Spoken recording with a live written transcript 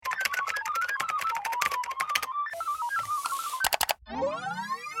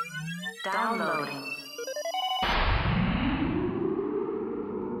Downloading.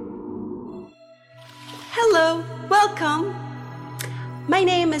 Hello, welcome. My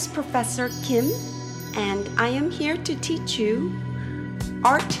name is Professor Kim, and I am here to teach you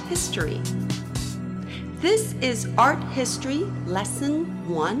art history. This is Art History Lesson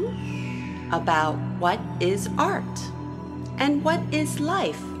 1 about what is art and what is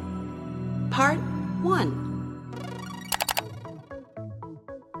life. Part 1.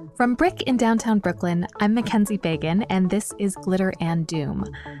 From Brick in downtown Brooklyn, I'm Mackenzie Bagan, and this is Glitter and Doom.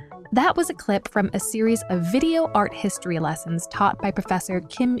 That was a clip from a series of video art history lessons taught by Professor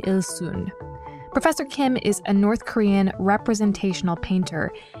Kim Il-sun. Professor Kim is a North Korean representational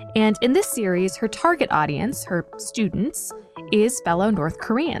painter, and in this series, her target audience, her students, is fellow North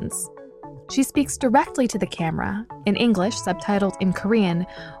Koreans. She speaks directly to the camera, in English, subtitled in Korean,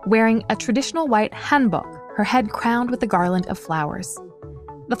 wearing a traditional white hanbok, her head crowned with a garland of flowers.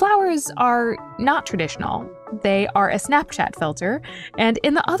 The flowers are not traditional. They are a Snapchat filter, and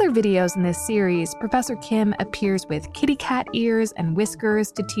in the other videos in this series, Professor Kim appears with kitty cat ears and whiskers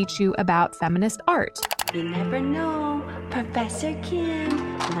to teach you about feminist art. You never know, Professor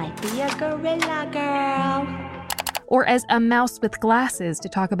Kim might be a gorilla girl. Or as a mouse with glasses to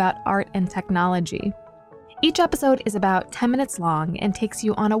talk about art and technology. Each episode is about 10 minutes long and takes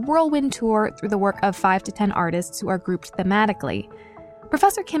you on a whirlwind tour through the work of 5 to 10 artists who are grouped thematically.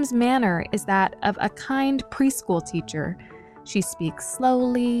 Professor Kim's manner is that of a kind preschool teacher. She speaks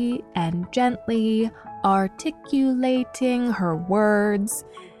slowly and gently, articulating her words.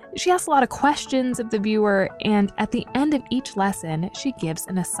 She asks a lot of questions of the viewer, and at the end of each lesson, she gives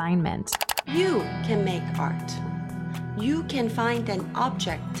an assignment. You can make art. You can find an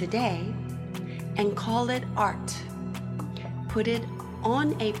object today and call it art. Put it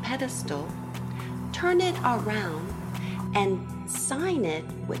on a pedestal, turn it around, and sign it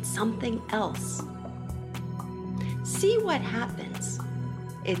with something else. See what happens.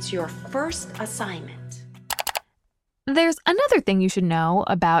 It's your first assignment. There's another thing you should know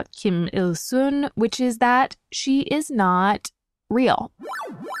about Kim Il-sun, which is that she is not real.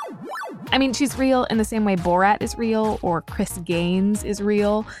 I mean, she's real in the same way Borat is real or Chris Gaines is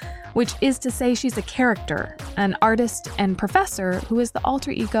real, which is to say she's a character, an artist and professor who is the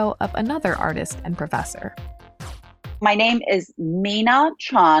alter ego of another artist and professor. My name is Mina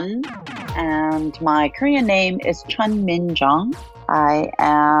Chun, and my Korean name is Chun Min Jung. I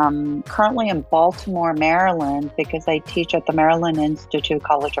am currently in Baltimore, Maryland, because I teach at the Maryland Institute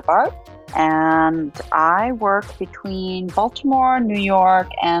College of Art. And I work between Baltimore, New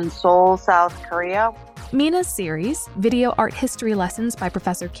York, and Seoul, South Korea. Mina's series, Video Art History Lessons by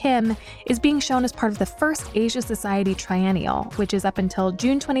Professor Kim, is being shown as part of the first Asia Society Triennial, which is up until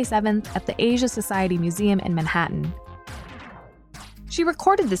June 27th at the Asia Society Museum in Manhattan. She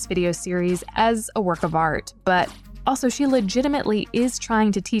recorded this video series as a work of art, but also she legitimately is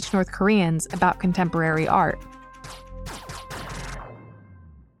trying to teach North Koreans about contemporary art.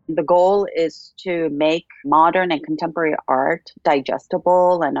 The goal is to make modern and contemporary art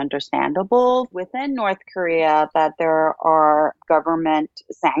digestible and understandable within North Korea, that there are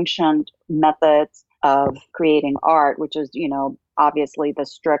government-sanctioned methods of creating art, which is, obviously the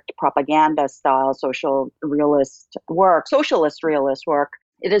strict propaganda style socialist realist work.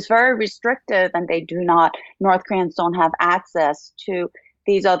 It is very restrictive, and North Koreans don't have access to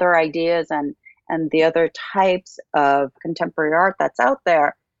these other ideas and the other types of contemporary art that's out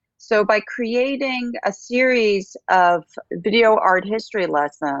there. So by creating a series of video art history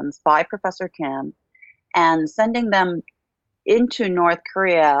lessons by Professor Kim and sending them into North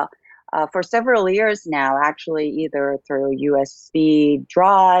Korea for several years now, actually either through USB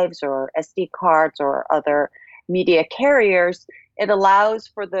drives or SD cards or other media carriers, it allows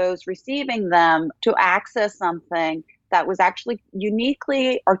for those receiving them to access something that was actually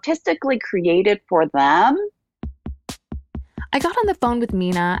uniquely, artistically created for them. I got on the phone with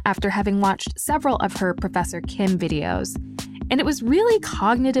Mina after having watched several of her Professor Kim videos, and it was really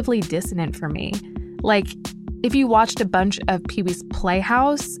cognitively dissonant for me. Like, if you watched a bunch of Pee-wee's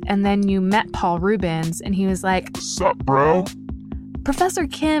Playhouse and then you met Paul Rubens and he was like, "Sup, bro?" Professor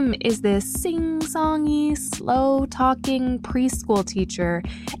Kim is this sing-songy, slow-talking preschool teacher,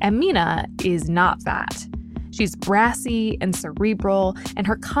 and Mina is not that. She's brassy and cerebral, and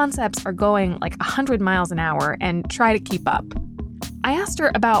her concepts are going like 100 miles an hour and try to keep up. I asked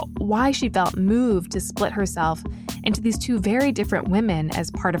her about why she felt moved to split herself into these two very different women as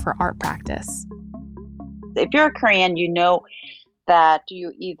part of her art practice. If you're a Korean, you know that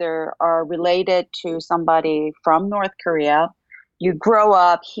you either are related to somebody from North Korea. You grow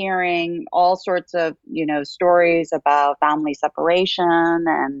up hearing all sorts of, stories about family separation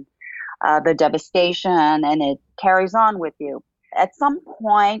and the devastation, and it carries on with you. At some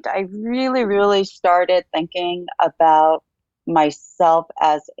point, I really, really started thinking about myself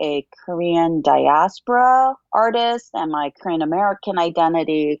as a Korean diaspora artist and my Korean American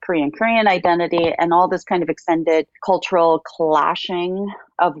identity, Korean identity, and all this kind of extended cultural clashing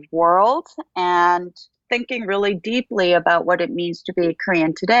of worlds, and thinking really deeply about what it means to be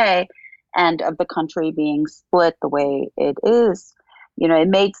Korean today and of the country being split the way it is. It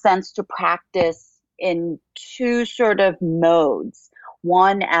made sense to practice in two sort of modes.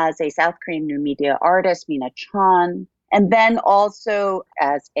 One as a South Korean new media artist, Mina Chan, and then also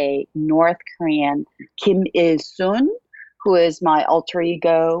as a North Korean Kim Il-sun, who is my alter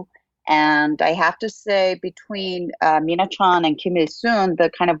ego. And I have to say, between Mina Chan and Kim Il-sun,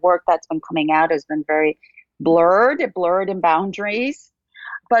 the kind of work that's been coming out has been very blurred in boundaries,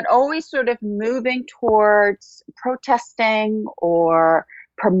 but always sort of moving towards protesting or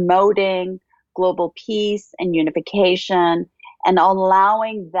promoting global peace and unification and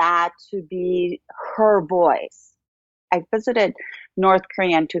allowing that to be her voice. I visited North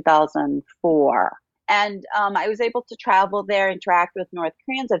Korea in 2004, and I was able to travel there, interact with North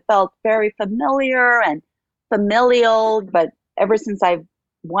Koreans. It felt very familiar and familial, but ever since I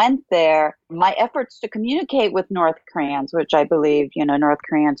went there, my efforts to communicate with North Koreans, which I believe, North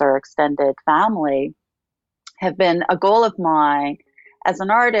Koreans are extended family, have been a goal of mine as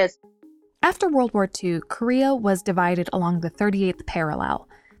an artist. After World War II, Korea was divided along the 38th parallel.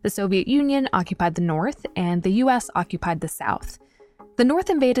 The Soviet Union occupied the North, and the U.S. occupied the South. The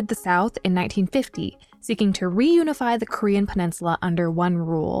North invaded the South in 1950, seeking to reunify the Korean peninsula under one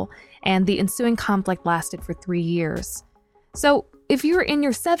rule, and the ensuing conflict lasted for 3 years. So, if you're in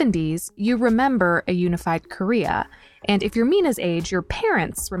your 70s, you remember a unified Korea, and if you're Mina's age, your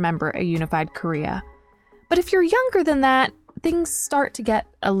parents remember a unified Korea. But if you're younger than that, things start to get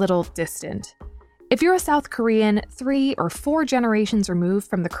a little distant. If you're a South Korean 3 or 4 generations removed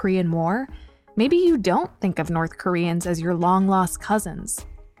from the Korean War, maybe you don't think of North Koreans as your long-lost cousins.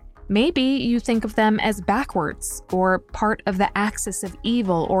 Maybe you think of them as backwards, or part of the axis of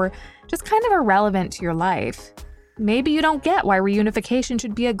evil, or just kind of irrelevant to your life. Maybe you don't get why reunification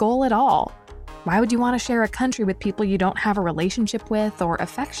should be a goal at all. Why would you want to share a country with people you don't have a relationship with or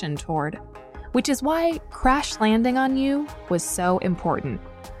affection toward? Which is why Crash Landing on You was so important.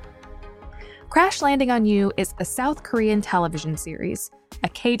 Crash Landing on You is a South Korean television series, a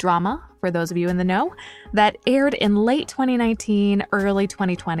K-drama, for those of you in the know, that aired in late 2019, early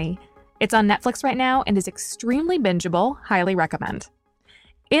 2020. It's on Netflix right now and is extremely bingeable, highly recommend.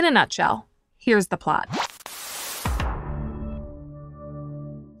 In a nutshell, here's the plot.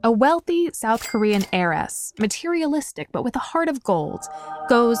 A wealthy South Korean heiress, materialistic but with a heart of gold,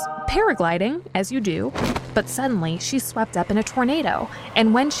 goes paragliding, as you do, but suddenly she's swept up in a tornado,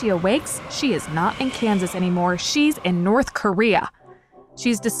 and when she awakes, she is not in Kansas anymore, she's in North Korea.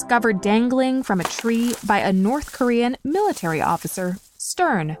 She's discovered dangling from a tree by a North Korean military officer,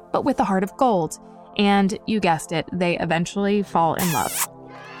 stern but with a heart of gold, and you guessed it, they eventually fall in love.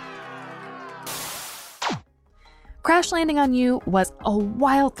 Crash Landing on You was a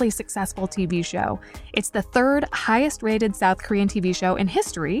wildly successful TV show. It's the 3rd highest rated South Korean TV show in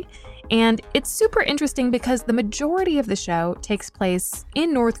history, and it's super interesting because the majority of the show takes place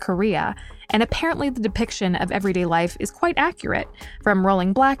in North Korea, and apparently the depiction of everyday life is quite accurate, from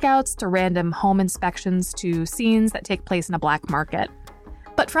rolling blackouts to random home inspections to scenes that take place in a black market.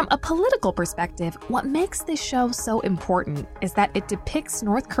 But from a political perspective, what makes this show so important is that it depicts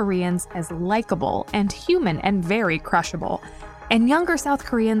North Koreans as likable and human and very crushable. And younger South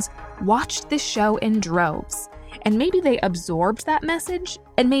Koreans watched this show in droves. And maybe they absorbed that message,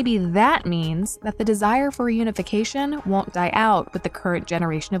 and maybe that means that the desire for reunification won't die out with the current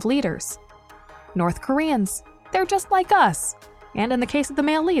generation of leaders. North Koreans, they're just like us. And in the case of the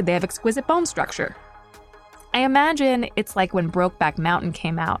male lead, they have exquisite bone structure. I imagine it's like when Brokeback Mountain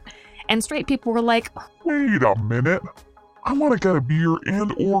came out, and straight people were like, "Wait a minute, I want to get a beer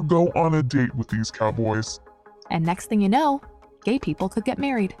and or go on a date with these cowboys." And next thing you know, gay people could get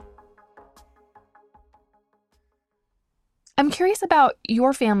married. I'm curious about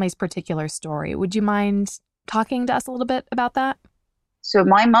your family's particular story. Would you mind talking to us a little bit about that? So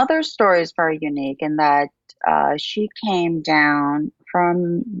my mother's story is very unique in that she came down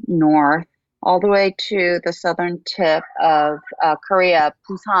from north all the way to the southern tip of Korea,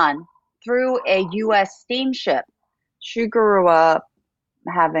 Busan, through a U.S. steamship. She grew up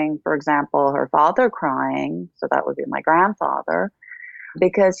having, for example, her father crying, so that would be my grandfather,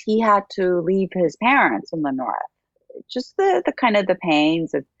 because he had to leave his parents in the north. Just the kind of the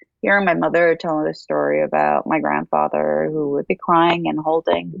pains of hearing my mother tell the story about my grandfather who would be crying and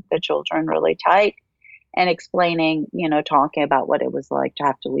holding the children really tight and explaining, talking about what it was like to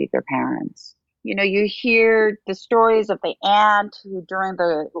have to leave their parents. You hear the stories of the aunt who during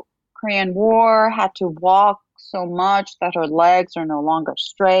the Korean War had to walk so much that her legs are no longer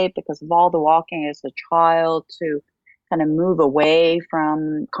straight because of all the walking as a child to kind of move away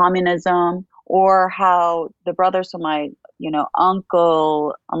from communism, or how the brothers of my,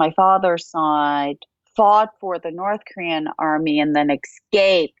 uncle on my father's side fought for the North Korean army and then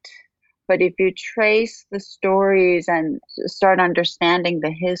escaped. But if you trace the stories and start understanding the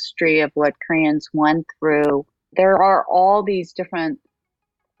history of what Koreans went through, there are all these different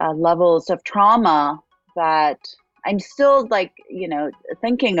levels of trauma that I'm still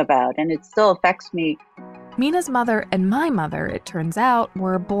thinking about, and it still affects me. Mina's mother and my mother, it turns out,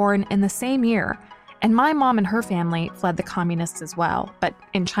 were born in the same year. And my mom and her family fled the communists as well, but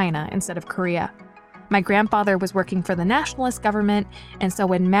in China instead of Korea. My grandfather was working for the nationalist government, and so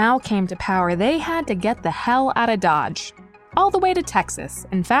when Mao came to power, they had to get the hell out of Dodge. All the way to Texas,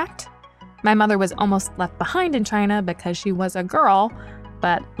 in fact. My mother was almost left behind in China because she was a girl,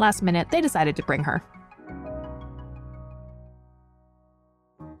 but last minute they decided to bring her.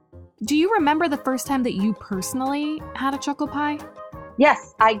 Do you remember the first time that you personally had a choco pie?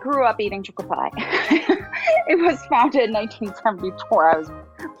 Yes, I grew up eating choco pie. It was founded in 1974. I was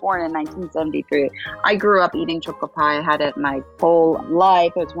born in 1973. I grew up eating choco pie. I had it my whole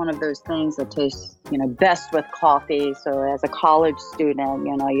life. It's one of those things that tastes, best with coffee. So as a college student,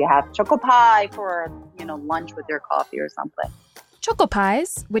 you have choco pie for, lunch with your coffee or something. Choco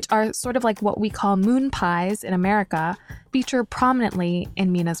pies, which are sort of like what we call moon pies in America, feature prominently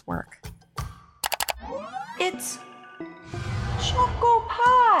in Mina's work. It's choco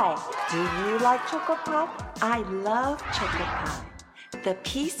pie. Do you like choco pie? I love choco pie. The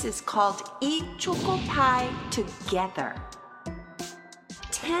piece is called Eat Choco Pie Together.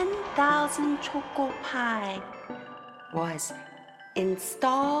 10,000 choco pie was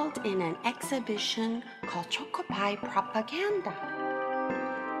installed in an exhibition called Choco Pie Propaganda.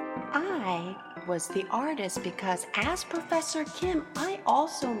 I was the artist because as Professor Kim, I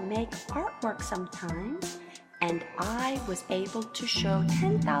also make artwork sometimes, and I was able to show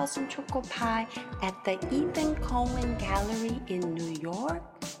 10,000 choco pie at the Ethan Cohen Gallery in New York.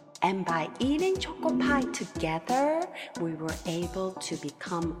 And by eating choco pie together, we were able to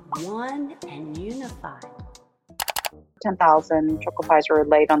become one and unified. 10,000 choco pies were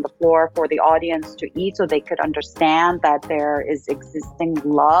laid on the floor for the audience to eat so they could understand that there is existing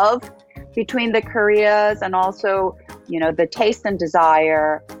love between the Koreas and also, the taste and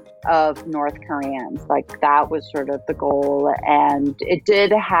desire of North Koreans. That was sort of the goal. And it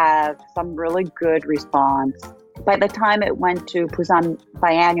did have some really good response. By the time it went to Busan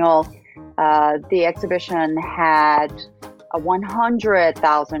Biennial, the exhibition had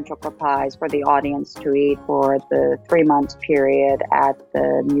 100,000 choco pies for the audience to eat for the 3-month period at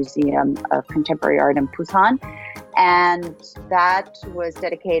the Museum of Contemporary Art in Busan. And that was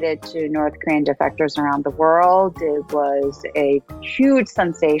dedicated to North Korean defectors around the world. It was a huge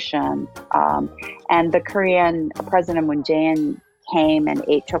sensation. And the Korean President Moon Jae-in came and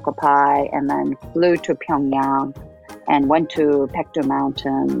ate choco pie and then flew to Pyongyang and went to Paektu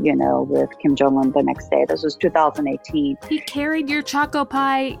Mountain, with Kim Jong-un the next day. This was 2018. He carried your choco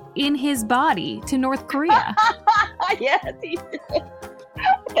pie in his body to North Korea. Yes, he did.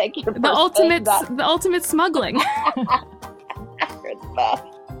 Thank you for the ultimate smuggling.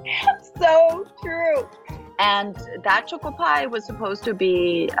 So true. And that choco pie was supposed to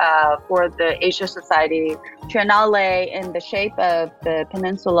be for the Asia Society Triennale in the shape of the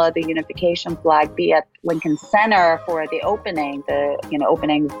peninsula, the unification flag, be at Lincoln Center for the opening,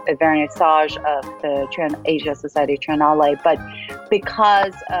 opening vernissage of the Asia Society Triennale. But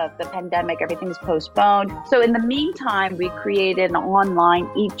because of the pandemic, everything's postponed. So in the meantime, we created an online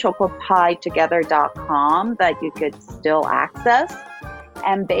eatchocopietogether.com that you could still access.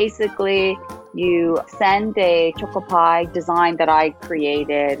 And basically, you send a choco pie design that I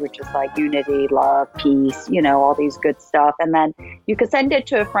created, which is like unity, love, peace, all these good stuff. And then you could send it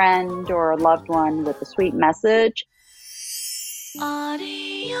to a friend or a loved one with a sweet message.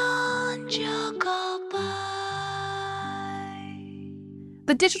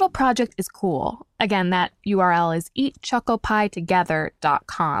 The digital project is cool. Again, that URL is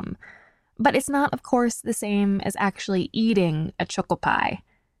eatchocopietogether.com. But it's not, of course, the same as actually eating a choco pie.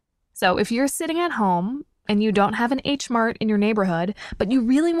 So if you're sitting at home and you don't have an H Mart in your neighborhood, but you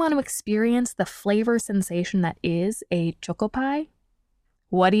really want to experience the flavor sensation that is a choco pie,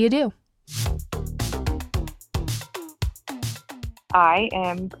 what do you do? I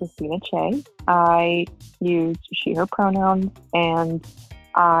am Christina Che. I use she, her pronouns, and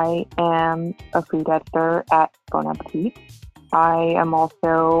I am a food editor at Bon Appetit. I am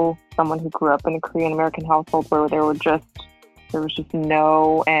also someone who grew up in a Korean American household where there was just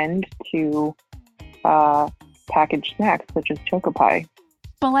no end to packaged snacks such as Choco Pie.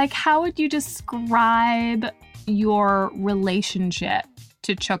 But like, how would you describe your relationship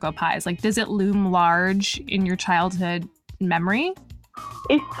to Choco Pies? Like, does it loom large in your childhood memory?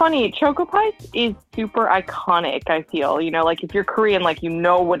 It's funny. Choco Pies is super iconic, I feel. You know, like if you're Korean, like you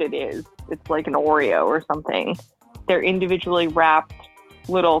know what it is. It's like an Oreo or something. They're individually wrapped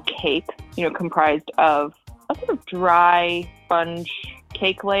little cakes, you know, comprised of a sort of dry sponge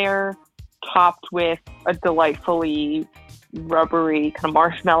cake layer topped with a delightfully rubbery kind of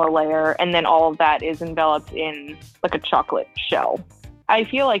marshmallow layer. And then all of that is enveloped in like a chocolate shell. I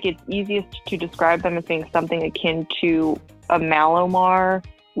feel like it's easiest to describe them as being something akin to a Mallomar,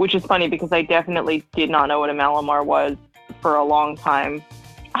 which is funny because I definitely did not know what a Mallomar was for a long time.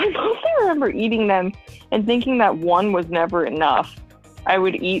 I mostly remember eating them and thinking that one was never enough. I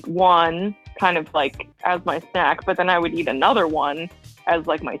would eat one kind of like as my snack, but then I would eat another one as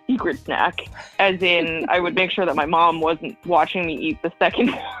like my secret snack, as in I would make sure that my mom wasn't watching me eat the second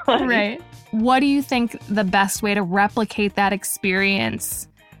one. Right. What do you think the best way to replicate that experience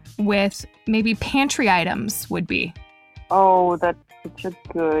with maybe pantry items would be? Oh, that's such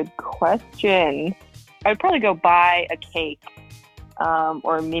a good question. I'd probably go buy a cake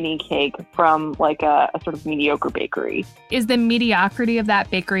or a mini cake from like a sort of mediocre bakery. Is the mediocrity of that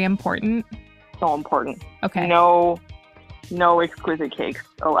bakery important? So important. Okay. No exquisite cakes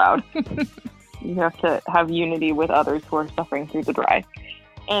allowed. You have to have unity with others who are suffering through the dry.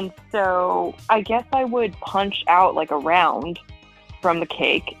 And so I guess I would punch out like a round from the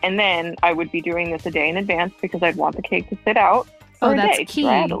cake, and then I would be doing this a day in advance because I'd want the cake to sit out for a that's day key. to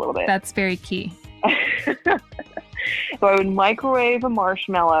dry out a little bit. That's very key. So I would microwave a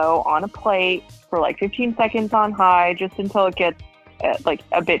marshmallow on a plate for like 15 seconds on high, just until it gets like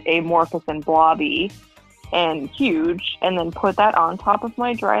a bit amorphous and blobby and huge, and then put that on top of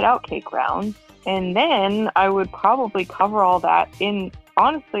my dried out cake round. And then I would probably cover all that in,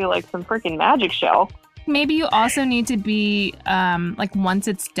 honestly, like some freaking magic shell. Maybe you also need to be, like once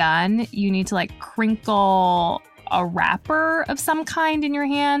it's done, you need to like crinkle a wrapper of some kind in your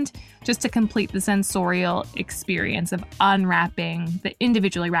hand just to complete the sensorial experience of unwrapping the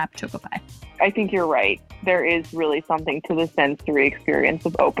individually wrapped Choco Pie. I think you're right. There is really something to the sensory experience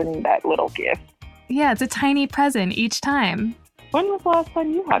of opening that little gift. Yeah, it's a tiny present each time. When was the last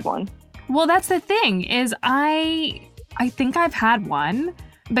time you had one? Well, that's the thing, is I think I've had one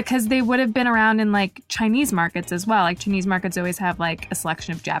because they would have been around in like Chinese markets as well. Like Chinese markets always have like a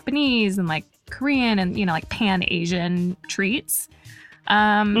selection of Japanese and like Korean and, you know, like Pan-Asian treats.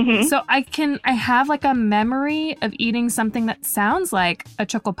 So I have like a memory of eating something that sounds like a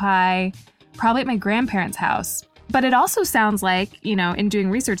Choco Pie, probably at my grandparents' house. But it also sounds like, you know, in doing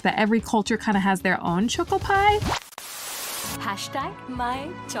research, that every culture kind of has their own Choco Pie. Hashtag my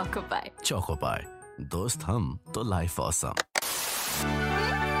Choco Pie. Choco Pie. Dost hum to life awesome.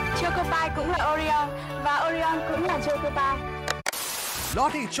 Choco Pie cũng là Oreo và Oreo cũng là Choco Pie.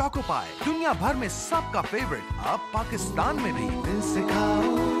 लौटे Choco Pie दुनिया भर में सबका favourite अब पाकिस्तान में भी सिखाओ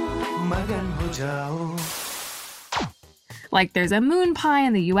मगन हो जाओ. Like there's a moon pie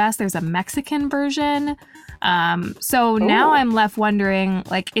in the US, there's a Mexican version. So now I'm left wondering,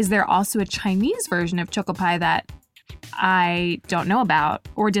 like, is there also a Chinese version of Choco Pie that I don't know about?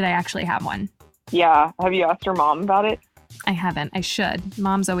 Or did I actually have one? Yeah. Have you asked your mom about it? I haven't. I should.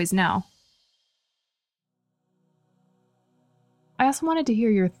 Moms always know. I also wanted to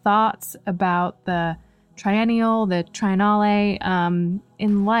hear your thoughts about the triennial, the triennale,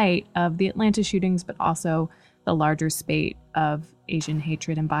 in light of the Atlanta shootings, but also the larger spate of Asian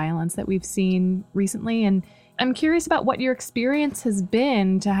hatred and violence that we've seen recently. And I'm curious about what your experience has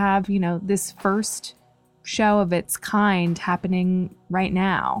been to have, you know, this first show of its kind happening right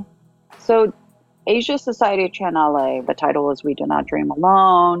now. So Asia Society Triennale, the title is We Do Not Dream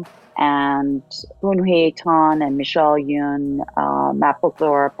Alone. And Boon Hui Tan and Michelle Yoon,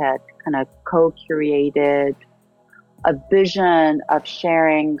 Mapplethorpe had kind of co-curated a vision of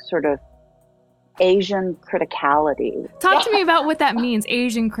sharing sort of Asian criticality. Talk to me about what that means,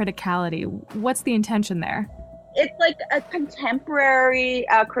 Asian criticality. What's the intention there? It's like a contemporary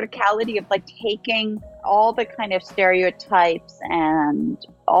criticality of like taking all the kind of stereotypes and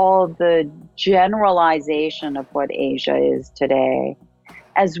all the generalization of what Asia is today,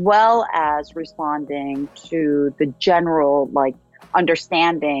 as well as responding to the general like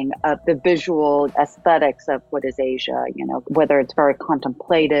understanding of the visual aesthetics of what is Asia, whether it's very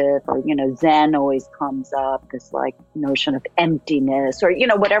contemplative or, Zen always comes up, this like notion of emptiness or,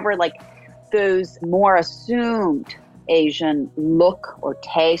 whatever, like those more assumed Asian look or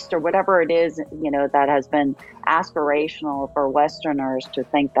taste or whatever it is, that has been aspirational for Westerners to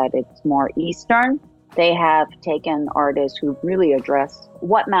think that it's more Eastern. They have taken artists who really address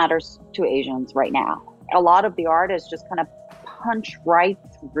what matters to Asians right now. A lot of the artists just kind of punch right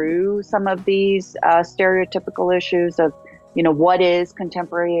through some of these stereotypical issues of, what is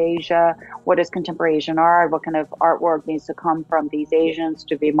contemporary Asia? What is contemporary Asian art? What kind of artwork needs to come from these Asians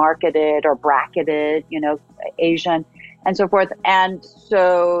to be marketed or bracketed, Asian, and so forth. And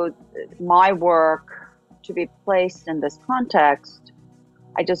so my work, to be placed in this context,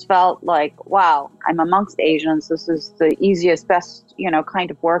 I just felt like, wow, I'm amongst Asians. This is the easiest, best,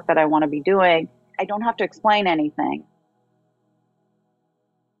 kind of work that I want to be doing. I don't have to explain anything.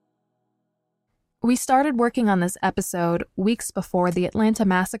 We started working on this episode weeks before the Atlanta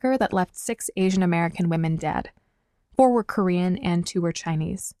massacre that left 6 Asian American women dead. 4 were Korean and 2 were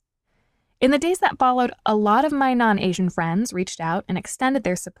Chinese. In the days that followed, a lot of my non-Asian friends reached out and extended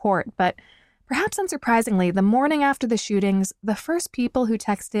their support, but perhaps unsurprisingly, the morning after the shootings, the first people who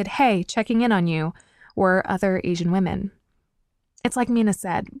texted, "Hey, checking in on you," were other Asian women. It's like Mina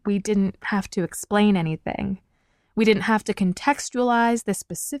said, we didn't have to explain anything. We didn't have to contextualize the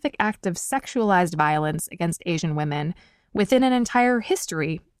specific act of sexualized violence against Asian women within an entire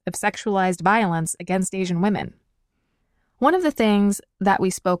history of sexualized violence against Asian women. One of the things that we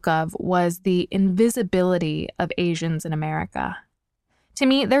spoke of was the invisibility of Asians in America. To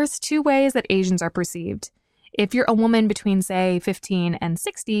me, there's 2 ways that Asians are perceived. If you're a woman between, say, 15 and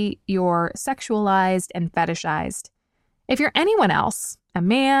 60, you're sexualized and fetishized. If you're anyone else, a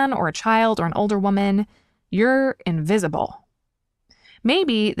man or a child or an older woman, you're invisible.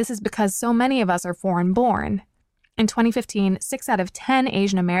 Maybe this is because so many of us are foreign-born. In 2015, 6 out of 10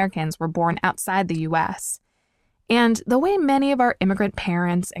 Asian Americans were born outside the U.S. And the way many of our immigrant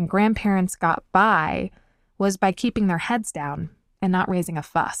parents and grandparents got by was by keeping their heads down and not raising a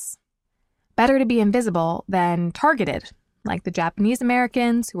fuss. Better to be invisible than targeted, like the Japanese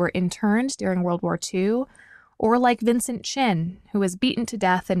Americans who were interned during World War II, or like Vincent Chin, who was beaten to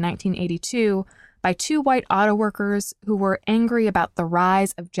death in 1982 by 2 white auto workers who were angry about the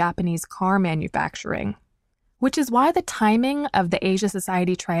rise of Japanese car manufacturing. Which is why the timing of the Asia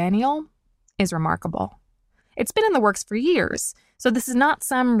Society Triennial is remarkable. It's been in the works for years, so this is not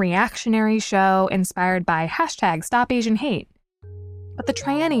some reactionary show inspired by #StopAsianHate. But the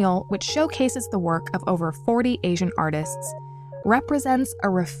Triennial, which showcases the work of over 40 Asian artists, represents a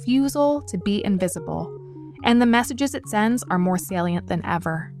refusal to be invisible, and the messages it sends are more salient than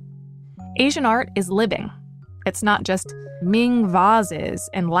ever. Asian art is living. It's not just Ming vases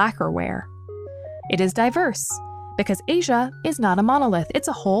and lacquerware. It is diverse, because Asia is not a monolith. It's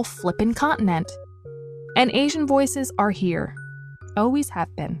a whole flippin' continent. And Asian voices are here, always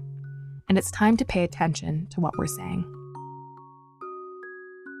have been, and it's time to pay attention to what we're saying.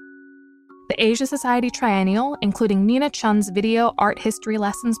 The Asia Society Triennial, including Nina Chun's video Art History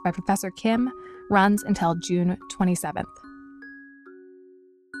Lessons by Professor Kim, runs until June 27th.